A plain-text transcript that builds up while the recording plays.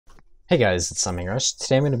Hey guys, it's Rush.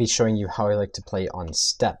 Today I'm going to be showing you how I like to play on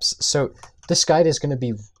steps. So this guide is going to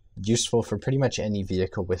be useful for pretty much any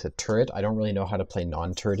vehicle with a turret. I don't really know how to play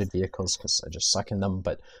non-turreted vehicles because I just suck in them,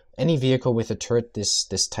 but any vehicle with a turret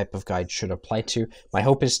this type of guide should apply to. My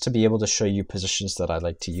hope is to be able to show you positions that I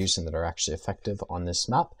like to use and that are actually effective on this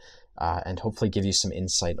map, and hopefully give you some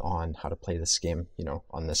insight on how to play this game,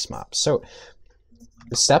 on this map. So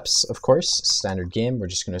the steps, of course, standard game. We're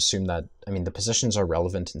just going to assume that, the positions are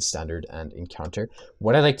relevant in standard and encounter.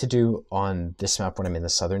 What I like to do on this map when I'm in the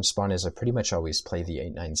southern spawn is I pretty much always play the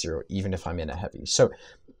 890, even if I'm in a heavy. So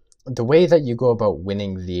the way that you go about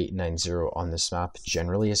winning the 890 on this map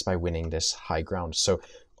generally is by winning this high ground. So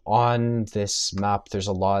on this map, there's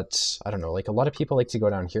a lot, a lot of people like to go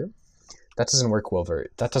down here. That doesn't work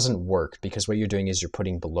that doesn't work because what you're doing is you're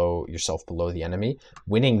putting yourself below the enemy.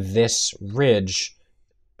 Winning this ridge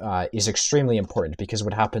is extremely important because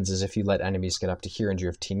what happens is if you let enemies get up to here and you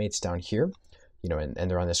have teammates down here, and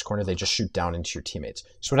they're on this corner, they just shoot down into your teammates.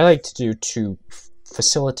 So what I like to do to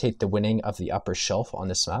facilitate the winning of the upper shelf on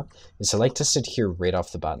this map is I like to sit here right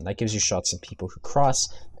off the bat, and that gives you shots at people who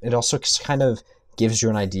cross. It also kind of gives you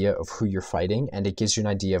an idea of who you're fighting, and it gives you an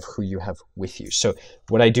idea of who you have with you. So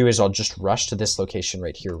what I do is I'll just rush to this location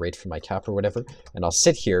right here, right from my cap or whatever, and I'll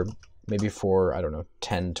sit here maybe for,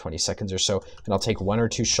 10, 20 seconds or so, and I'll take one or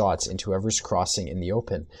two shots into whoever's crossing in the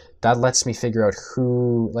open. That lets me figure out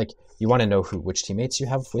who, you want to know which teammates you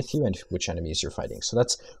have with you and which enemies you're fighting. So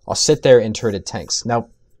I'll sit there in turreted tanks. Now,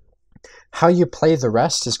 how you play the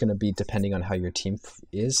rest is going to be depending on how your team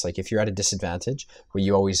is. Like if you're at a disadvantage,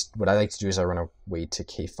 what I like to do is I run away to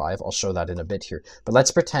K5. I'll show that in a bit here. But let's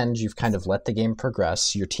pretend you've kind of let the game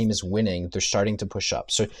progress. Your team is winning. They're starting to push up.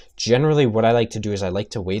 So generally what I like to do is I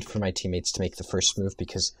like to wait for my teammates to make the first move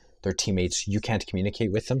because they're teammates. You can't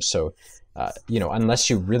communicate with them. So, unless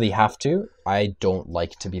you really have to, I don't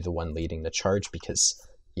like to be the one leading the charge because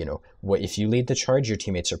if you lead the charge, your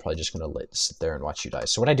teammates are probably just going to sit there and watch you die.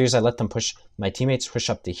 So what I do is I let my teammates push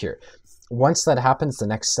up to here. Once that happens, the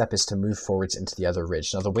next step is to move forwards into the other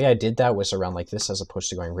ridge. Now, the way I did that was around like this, as opposed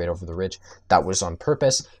to going right over the ridge. That was on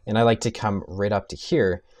purpose, and I like to come right up to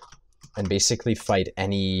here and basically fight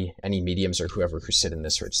any mediums or whoever who sit in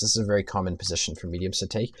this ridge. This is a very common position for mediums to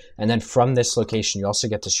take. And then from this location, you also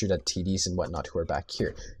get to shoot at TDs and whatnot who are back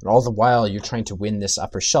here. And all the while, you're trying to win this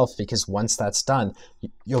upper shelf because once that's done,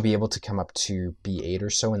 you'll be able to come up to B8 or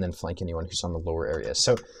so and then flank anyone who's on the lower area.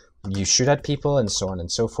 So you shoot at people and so on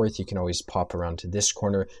and so forth. You can always pop around to this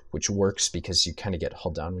corner, which works because you kind of get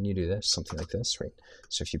hulled down when you do this, something like this, right?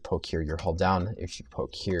 So if you poke here, you're hulled down. If you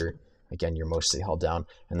poke here, again, you're mostly held down,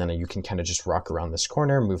 and then you can kind of just rock around this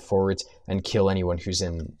corner, move forwards, and kill anyone who's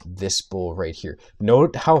in this bull right here.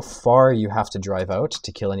 Note how far you have to drive out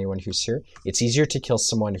to kill anyone who's here. It's easier to kill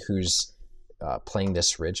someone who's playing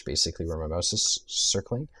this ridge, basically where my mouse is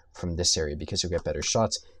circling, from this area because you'll get better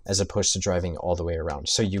shots, as opposed to driving all the way around.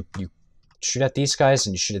 So you shoot at these guys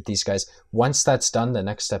and you shoot at these guys. Once that's done, the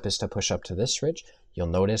next step is to push up to this ridge. You'll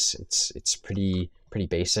notice it's pretty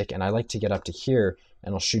basic, and I like to get up to here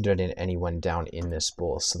and I'll shoot at anyone down in this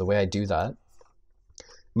bowl. So the way I do that,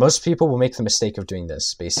 most people will make the mistake of doing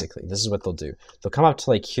this, basically. This is what they'll do. They'll come up to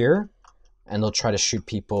like here, and they'll try to shoot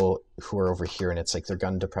people who are over here, and it's like their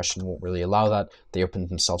gun depression won't really allow that. They open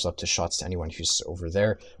themselves up to shots to anyone who's over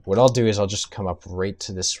there. What I'll do is I'll just come up right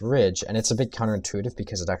to this ridge, and it's a bit counterintuitive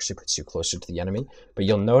because it actually puts you closer to the enemy. But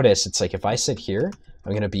you'll notice it's like if I sit here,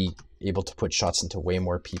 I'm going to be able to put shots into way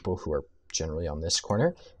more people who are generally on this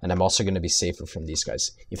corner, and I'm also going to be safer from these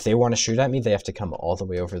guys. If they want to shoot at me, they have to come all the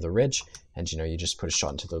way over the ridge, and you just put a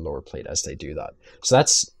shot into their lower plate as they do that. So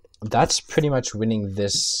that's pretty much winning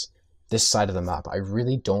this side of the map. I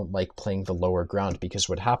really don't like playing the lower ground because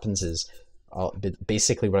what happens is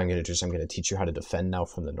basically what I'm going to do is I'm going to teach you how to defend now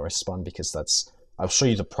from the north spawn, because I'll show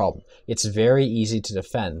you the problem. It's very easy to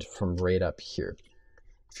defend from right up here.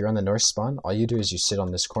 If you're on the north spawn, all you do is you sit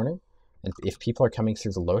on this corner, and if people are coming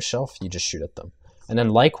through the low shelf, you just shoot at them. And then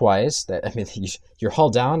likewise, you're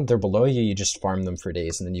hauled down, they're below you, you just farm them for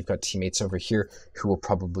days, and then you've got teammates over here who will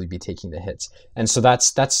probably be taking the hits. And so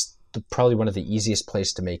that's probably one of the easiest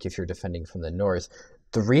plays to make if you're defending from the north.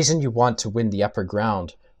 The reason you want to win the upper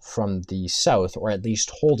ground from the south, or at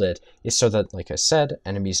least hold it, is so that, like I said,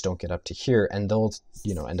 enemies don't get up to here, and they'll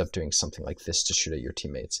end up doing something like this to shoot at your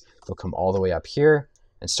teammates. They'll come all the way up here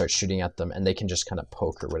and start shooting at them, and they can just kind of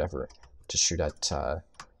poke or whatever to shoot at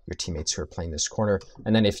your teammates who are playing this corner.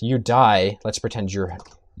 And then if you die, let's pretend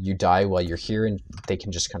you die while you're here, and they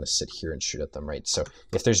can just kind of sit here and shoot at them, right? So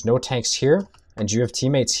if there's no tanks here and you have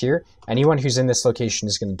teammates here, anyone who's in this location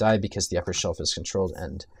is going to die because the upper shelf is controlled,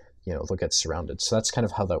 and you know, they'll get surrounded. So that's kind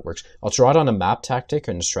of how that works. I'll draw it on a map tactic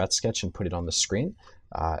and a strat sketch and put it on the screen.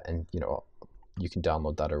 And, you know, you can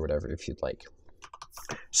download that or whatever if you'd like.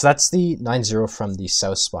 So that's the 9-0 from the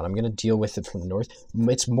south spawn. I'm going to deal with it from the north.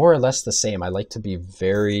 It's more or less the same. I like to be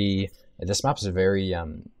very... This map is very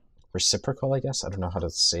reciprocal, I guess. I don't know how to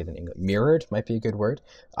say it in English. Mirrored might be a good word,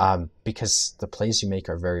 because the plays you make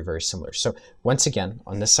are very, very similar. So once again,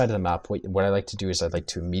 on this side of the map, what I like to do is I'd like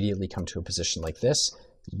to immediately come to a position like this,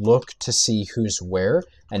 look to see who's where,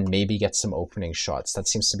 and maybe get some opening shots. That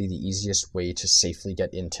seems to be the easiest way to safely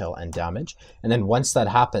get intel and damage. And then once that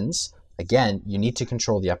happens, again, you need to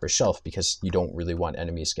control the upper shelf because you don't really want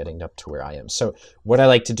enemies getting up to where I am. So what I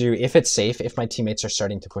like to do, if it's safe, if my teammates are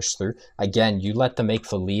starting to push through, again, you let them make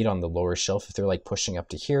the lead on the lower shelf. If they're like pushing up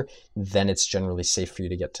to here, then it's generally safe for you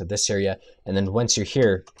to get to this area. And then once you're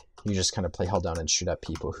here, you just kind of play held down and shoot at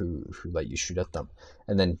people who let you shoot at them.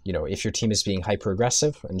 And then, you know, if your team is being hyper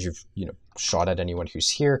aggressive and you've, you know, shot at anyone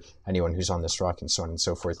who's here, anyone who's on this rock and so on and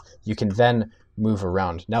so forth, you can then move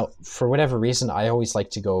around. Now, for whatever reason, I always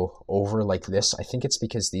like to go over like this. I think it's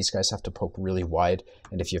because these guys have to poke really wide.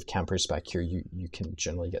 And if you have campers back here, you can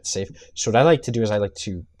generally get safe. So what I like to do is I like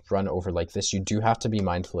to run over like this. You do have to be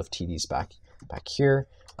mindful of TDs back here.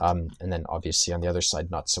 And then obviously on the other side,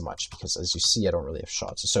 not so much, because as you see, I don't really have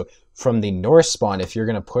shots. So from the north spawn, if you're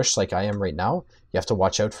going to push like I am right now, you have to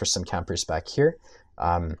watch out for some campers back here.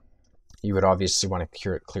 You would obviously want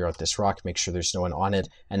to clear out this rock, make sure there's no one on it,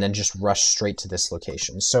 and then just rush straight to this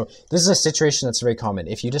location. So this is a situation that's very common.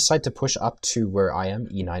 If you decide to push up to where I am,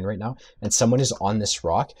 E9 right now, and someone is on this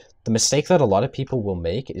rock, the mistake that a lot of people will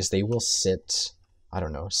make is they will sit, I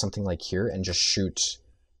don't know, something like here and just shoot.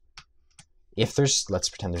 If there's, let's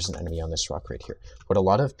pretend there's an enemy on this rock right here. What a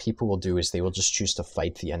lot of people will do is they will just choose to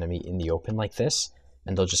fight the enemy in the open like this,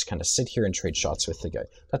 and they'll just kind of sit here and trade shots with the guy.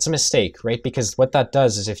 That's a mistake, right? Because what that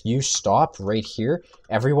does is if you stop right here,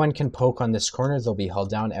 everyone can poke on this corner, they'll be held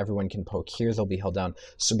down. Everyone can poke here, they'll be held down.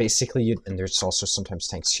 So basically, and there's also sometimes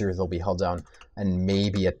tanks here, they'll be held down, and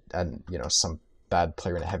maybe you know, some bad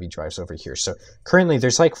player in a heavy drives over here. So currently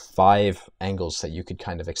there's like 5 angles that you could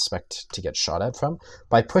kind of expect to get shot at from.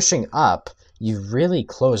 By pushing up, you really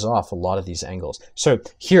close off a lot of these angles. So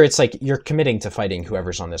here it's like you're committing to fighting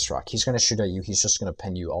whoever's on this rock. He's going to shoot at you. He's just going to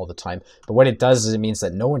pen you all the time. But what it does is it means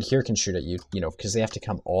that no one here can shoot at you, you know, because they have to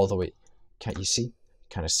come all the way. Can't you see?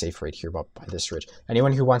 Kind of safe right here by this ridge.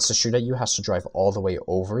 Anyone who wants to shoot at you has to drive all the way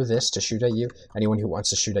over this to shoot at you. Anyone who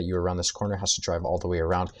wants to shoot at you around this corner has to drive all the way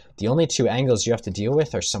around. The only 2 angles you have to deal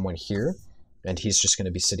with are someone here, and he's just going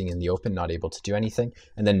to be sitting in the open, not able to do anything.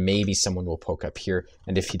 And then maybe someone will poke up here,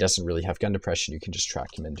 and if he doesn't really have gun depression, you can just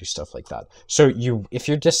track him and do stuff like that. So if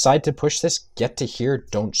you decide to push this, get to here,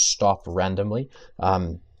 don't stop randomly.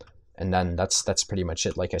 And then that's pretty much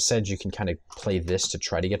it. Like I said, you can kind of play this to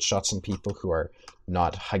try to get shots on people who are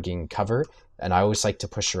not hugging cover. And I always like to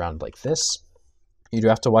push around like this. You do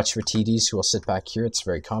have to watch for TDs who will sit back here. It's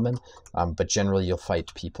very common. But generally, you'll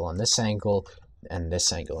fight people on this angle and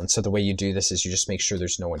this angle. And so the way you do this is you just make sure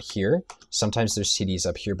there's no one here. Sometimes there's TDs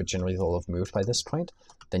up here, but generally they'll have moved by this point.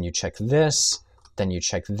 Then you check this, then you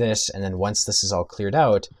check this, and then once this is all cleared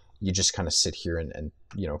out, you just kind of sit here and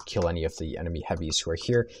you know, kill any of the enemy heavies who are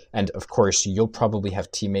here. And of course, you'll probably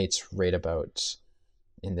have teammates right about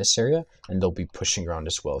in this area, and they'll be pushing around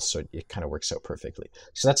as well, so it kind of works out perfectly.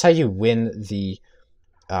 So that's how you win the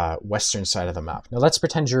western side of the map. Now let's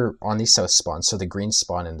pretend you're on the south spawn, so the green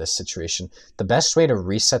spawn in this situation. The best way to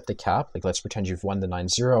reset the cap, like let's pretend you've won the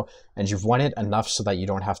 9-0, and you've won it enough so that you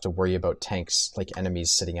don't have to worry about tanks, like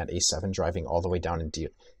enemies sitting at A7, driving all the way down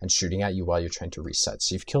and shooting at you while you're trying to reset.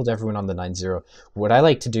 So you've killed everyone on the 9-0. What I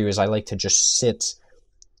like to do is I like to just sit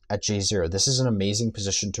at J0. This is an amazing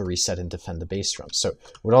position to reset and defend the base from. So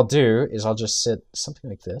what I'll do is I'll just sit something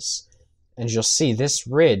like this, and you'll see this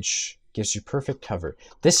ridge gives you perfect cover.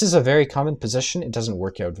 This is a very common position. It doesn't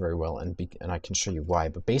work out very well, and I can show you why.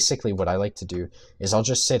 But basically what I like to do is I'll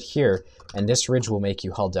just sit here, and this ridge will make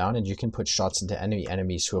you hull down, and you can put shots into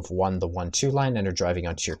enemies who have won the 1-2 line and are driving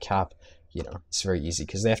onto your cap. You know, it's very easy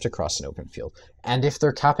because they have to cross an open field. And if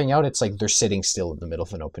they're capping out, it's like they're sitting still in the middle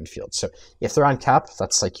of an open field. So if they're on cap,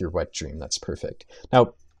 that's like your wet dream. That's perfect.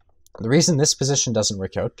 Now, the reason this position doesn't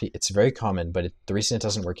work out, it's very common, but the reason it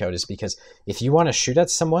doesn't work out is because if you want to shoot at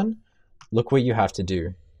someone, look what you have to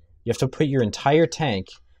do. You have to put your entire tank...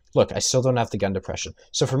 Look, I still don't have the gun depression.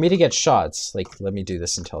 So for me to get shots, like, let me do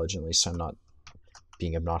this intelligently so I'm not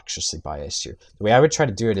being obnoxiously biased here. The way I would try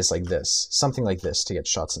to do it is like this. Something like this to get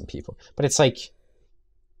shots on people. But it's like,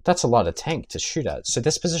 that's a lot of tank to shoot at. So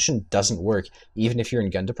this position doesn't work, even if you're in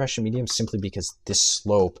gun depression medium, simply because this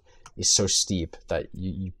slope is so steep that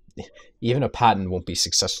even a patent won't be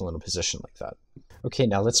successful in a position like that. Okay,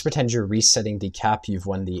 now let's pretend you're resetting the cap. You've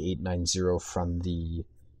won the 890 from the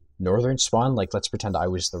northern spawn. Like, let's pretend I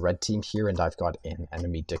was the red team here and I've got an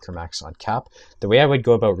enemy Dickermax on cap. The way I would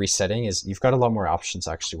go about resetting is you've got a lot more options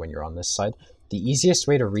actually when you're on this side. The easiest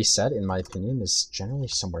way to reset, in my opinion, is generally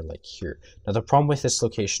somewhere like here. Now, the problem with this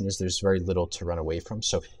location is there's very little to run away from.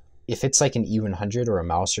 So if it's like an E100 or a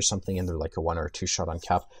mouse or something and they're like a 1 or 2 shot on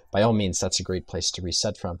cap, by all means, that's a great place to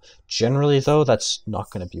reset from. Generally, though, that's not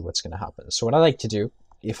going to be what's going to happen. So what I like to do,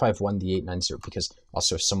 if I've won the 890, because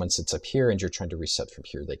also if someone sits up here and you're trying to reset from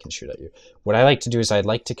here, they can shoot at you. What I like to do is I'd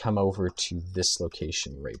like to come over to this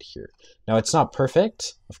location right here. Now, it's not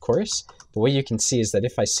perfect, of course, but what you can see is that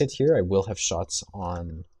if I sit here, I will have shots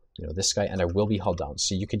on, you know, this guy, and I will be held down.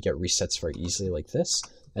 So you could get resets very easily like this,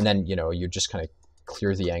 and then, you know, you just kind of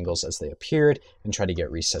clear the angles as they appeared and try to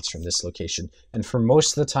get resets from this location. And for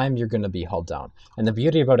most of the time, you're going to be held down. And the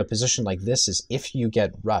beauty about a position like this is if you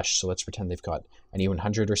get rushed, so let's pretend they've got an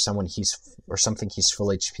E100 or someone he's full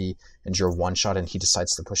HP and you're one shot and he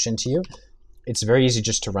decides to push into you, it's very easy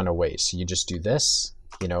just to run away. So you just do this,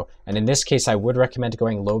 you know, and in this case, I would recommend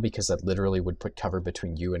going low because that literally would put cover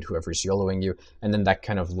between you and whoever's YOLOing you, and then that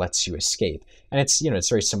kind of lets you escape. And it's, you know, it's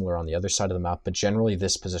very similar on the other side of the map, but generally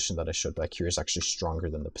this position that I showed back here is actually stronger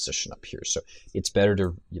than the position up here. So it's better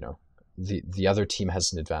to, you know, the other team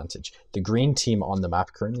has an advantage. The green team on the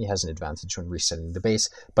map currently has an advantage when resetting the base,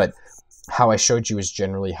 but how I showed you is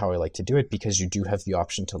generally how I like to do it because you do have the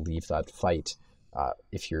option to leave that fight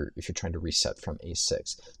if you're trying to reset from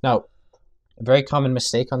A6. Now, a very common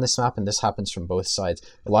mistake on this map, and this happens from both sides.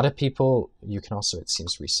 A lot of people, you can also, it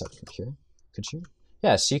seems, reset from here. Could you?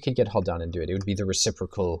 Yeah, so you could get held down and do it. It would be the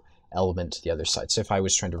reciprocal element to the other side. So if I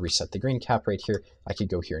was trying to reset the green cap right here, I could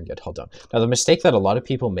go here and get held down. Now, the mistake that a lot of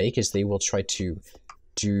people make is they will try to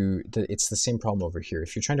it's the same problem over here.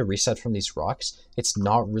 If you're trying to reset from these rocks, it's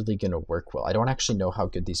not really going to work well. I don't actually know how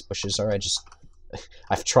good these bushes are.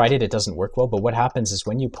 I've tried it, it doesn't work well, but what happens is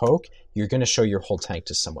when you poke, you're going to show your whole tank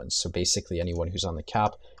to someone. So basically anyone who's on the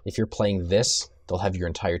cap, if you're playing this, they'll have your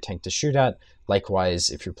entire tank to shoot at. Likewise,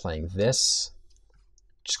 if you're playing this,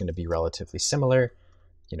 which is going to be relatively similar,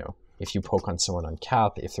 you know, if you poke on someone on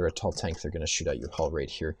cap, if they're a tall tank, they're going to shoot at your hull right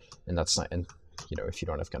here, and that's not, and you know, if you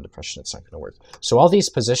don't have gun depression, it's not going to work. So all these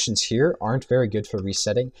positions here aren't very good for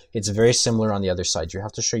resetting. It's very similar on the other side. You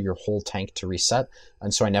have to show your whole tank to reset,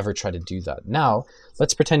 and so I never try to do that. Now,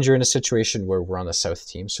 let's pretend you're in a situation where we're on the south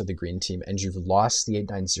team, so the green team, and you've lost the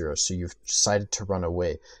 890, so you've decided to run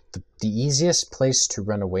away. The easiest place to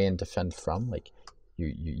run away and defend from, like,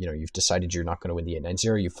 you know, you've decided you're not going to win the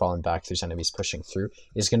 890, you've fallen back, there's enemies pushing through,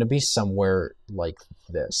 is going to be somewhere like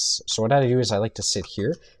this. So what I do is I like to sit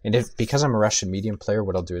here, and because I'm a Russian medium player,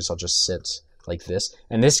 what I'll do is I'll just sit like this,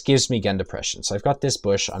 and this gives me gun depression. So I've got this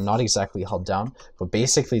bush, I'm not exactly held down, but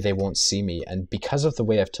basically they won't see me, and because of the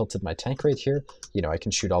way I've tilted my tank right here, you know, I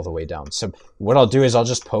can shoot all the way down. So what I'll do is I'll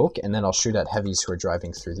just poke, and then I'll shoot at heavies who are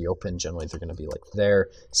driving through the open. Generally they're going to be like there.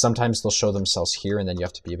 Sometimes they'll show themselves here, and then you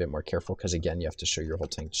have to be a bit more careful because again you have to show your whole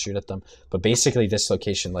tank to shoot at them. But basically this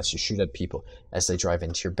location lets you shoot at people as they drive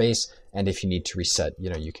into your base, and if you need to reset,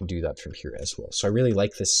 you know, you can do that from here as well. So I really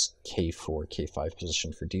like this K4, K5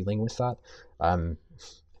 position for dealing with that.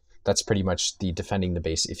 That's pretty much the defending the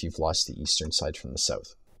base if you've lost the eastern side from the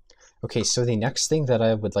south. Okay, so the next thing that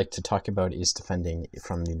I would like to talk about is defending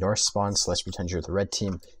from the north spawn. So let's pretend you're the red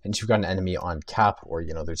team and you've got an enemy on cap, or,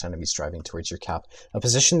 you know, there's enemies driving towards your cap. A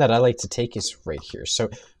position that I like to take is right here. So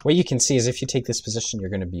what you can see is if you take this position, you're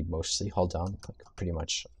going to be mostly hull down, like pretty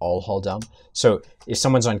much all hull down. So if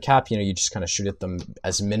someone's on cap, you know, you just kind of shoot at them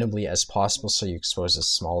as minimally as possible, so you expose as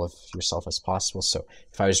small of yourself as possible. So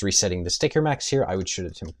if I was resetting the sticker max here, I would shoot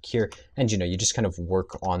at him here, and, you know, you just kind of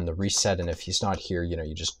work on the reset, and if he's not here, you know,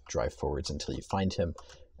 you just drive forwards until you find him,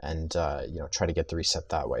 and you know, try to get the reset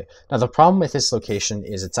that way. Now the problem with this location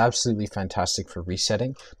is it's absolutely fantastic for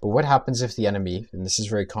resetting, but what happens if the enemy, and this is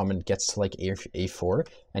very common, gets to like A4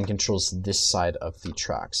 and controls this side of the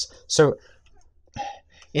tracks? So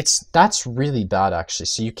that's really bad actually.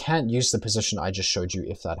 So you can't use the position I just showed you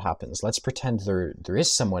if that happens. Let's pretend there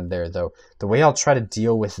is someone there though. The way I'll try to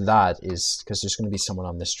deal with that is, because there's going to be someone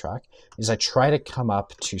on this track, is I try to come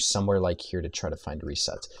up to somewhere like here to try to find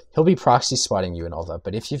resets. He'll be proxy spotting you and all that,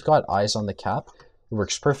 but if you've got eyes on the cap, it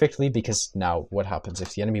works perfectly, because now what happens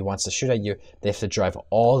if the enemy wants to shoot at you, they have to drive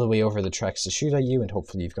all the way over the tracks to shoot at you, and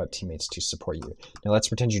hopefully you've got teammates to support you. Now let's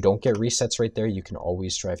pretend you don't get resets right there. You can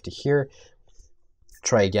always drive to here.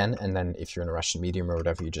 try again, and then if you're in a Russian medium or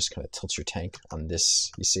whatever, you just kind of tilt your tank on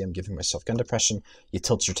this. You see I'm giving myself gun depression. You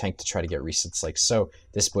tilt your tank to try to get resets like so.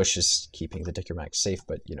 This bush is keeping the Dicker Max safe,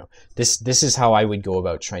 but you know, this is how I would go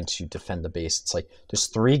about trying to defend the base. It's like there's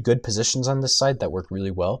 3 good positions on this side that work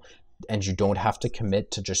really well, and you don't have to commit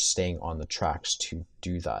to just staying on the tracks to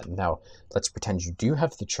do that. Now, let's pretend you do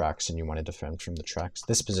have the tracks and you want to defend from the tracks.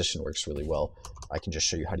 This position works really well. I can just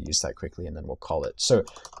show you how to use that quickly and then we'll call it. So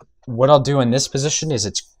what I'll do in this position is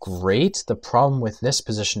it's great. The problem with this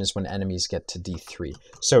position is when enemies get to D3.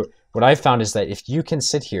 So what I found is that if you can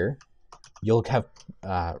sit here, you'll have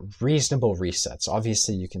reasonable resets.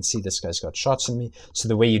 Obviously, you can see this guy's got shots on me. So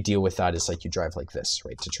the way you deal with that is like you drive like this,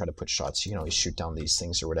 right? To try to put shots. You can always shoot down these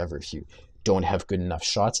things or whatever if you don't have good enough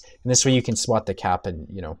shots. And this way you can spot the cap and,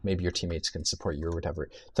 you know, maybe your teammates can support you or whatever.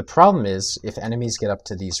 The problem is if enemies get up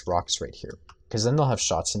to these rocks right here, because then they'll have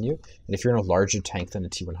shots on you. And if you're in a larger tank than a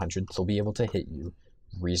T100, they'll be able to hit you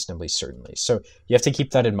reasonably certainly. So you have to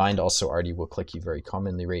keep that in mind. Also, Artie will click you very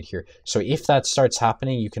commonly right here. So if that starts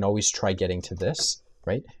happening, you can always try getting to this,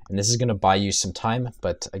 right? And this is going to buy you some time,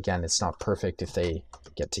 but again, it's not perfect. If they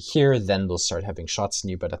get to here, then they'll start having shots on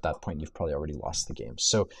you, but at that point, you've probably already lost the game.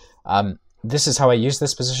 So this is how I use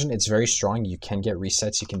this position. It's very strong. You can get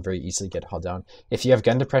resets. You can very easily get held down. If you have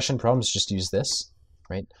gun depression problems, just use this,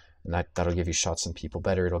 right? And that'll give you shots on people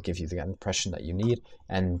better. It'll give you the gun depression that you need.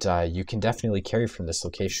 And you can definitely carry from this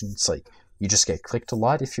location. It's like you just get clicked a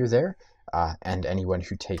lot if you're there. And anyone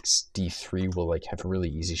who takes D3 will like have really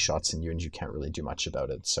easy shots in you and you can't really do much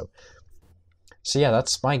about it. So yeah,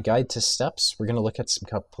 that's my guide to steps. We're going to look at some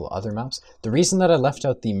couple other maps. The reason that I left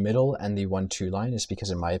out the middle and the 1-2 line is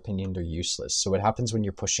because in my opinion, they're useless. So what happens when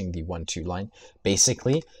you're pushing the 1-2 line?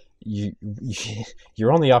 Basically,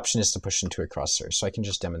 your only option is to push into a crosshair. So I can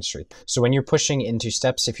just demonstrate. So when you're pushing into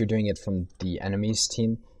steps, if you're doing it from the enemy's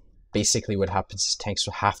team, basically what happens is tanks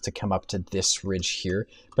will have to come up to this ridge here.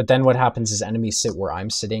 But then what happens is enemies sit where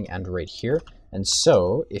I'm sitting and right here. And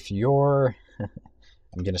so if you're,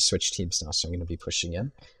 I'm going to switch teams now, so I'm going to be pushing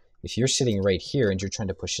in. If you're sitting right here and you're trying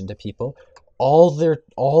to push into people,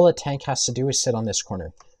 all a tank has to do is sit on this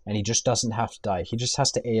corner. And he just doesn't have to die. He just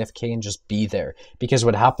has to AFK and just be there. Because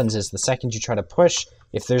what happens is the second you try to push,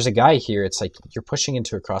 if there's a guy here, it's like you're pushing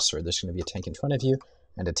into a crossroad. There's going to be a tank in front of you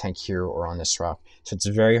and a tank here or on this rock. So it's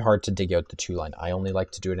very hard to dig out the 2 line. I only like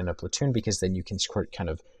to do it in a platoon because then you can kind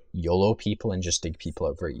of YOLO people and just dig people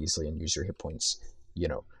out very easily and use your hit points, you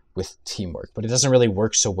know, with teamwork. But it doesn't really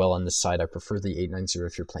work so well on this side. I prefer the 890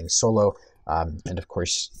 if you're playing solo. And of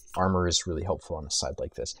course, armor is really helpful on a side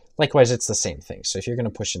like this. Likewise, it's the same thing. So if you're going to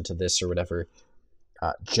push into this or whatever,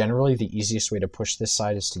 generally the easiest way to push this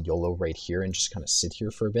side is to YOLO right here and just kind of sit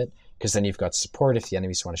here for a bit, because then you've got support. If the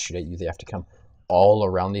enemies want to shoot at you, they have to come all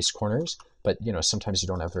around these corners. But, you know, sometimes you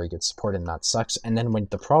don't have very good support and that sucks. And then when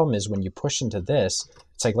the problem is when you push into this,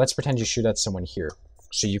 it's like, let's pretend you shoot at someone here.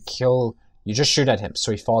 So you just shoot at him.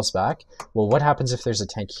 So he falls back. Well, what happens if there's a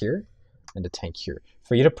tank here and a tank here?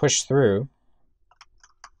 For you to push through,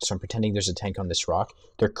 so I'm pretending there's a tank on this rock.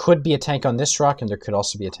 There could be a tank on this rock, and there could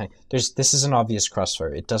also be a tank. This is an obvious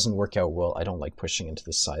crossfire. It doesn't work out well. I don't like pushing into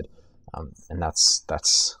this side. And that's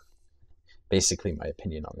basically my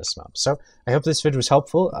opinion on this map. So I hope this video was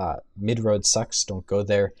helpful. Mid-road sucks. Don't go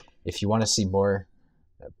there. If you want to see more,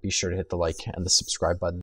 be sure to hit the like and the subscribe button.